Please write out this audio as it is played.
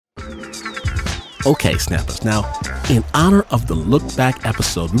Okay, Snappers, now, in honor of the Look Back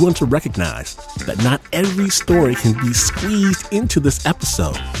episode, we want to recognize that not every story can be squeezed into this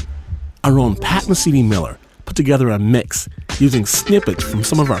episode. Our own Pat Mesiti-Miller put together a mix using snippets from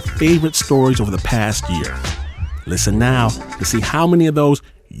some of our favorite stories over the past year. Listen now to see how many of those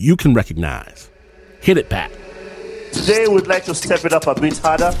you can recognize. Hit it, Pat. Today we'd like to step it up a bit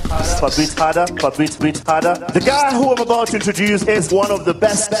harder. The guy who I'm about to introduce is one of the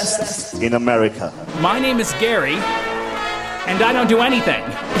best in America. My name is Gary, and I don't do anything.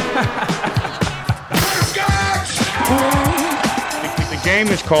 The game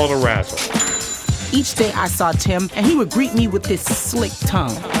is called a razzle. Each day I saw Tim, and he would greet me with this slick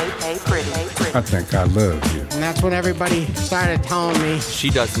tongue. Hey, pretty. I think I love you. And that's when everybody started telling me She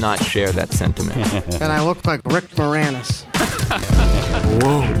does not share that sentiment. that I look like Rick Moranis.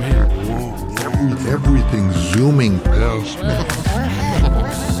 Whoa, man, whoa. Everything's zooming past me.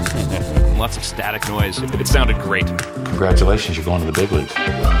 Lots of static noise. It sounded great. Congratulations, you're going to the big leagues.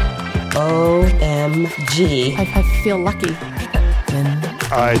 OMG. I feel lucky.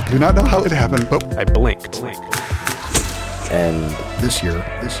 I do not know how it happened, but I blinked. And this year,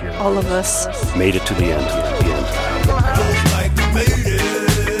 All of us Made it to the end.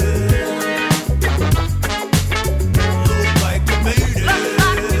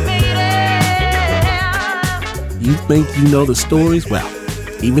 You think you know the stories? Well,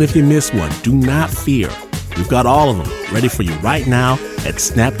 even if you miss one, do not fear. We've got all of them ready for you right now at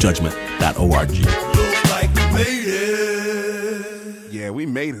snapjudgment.org. yeah, we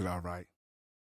made it all right.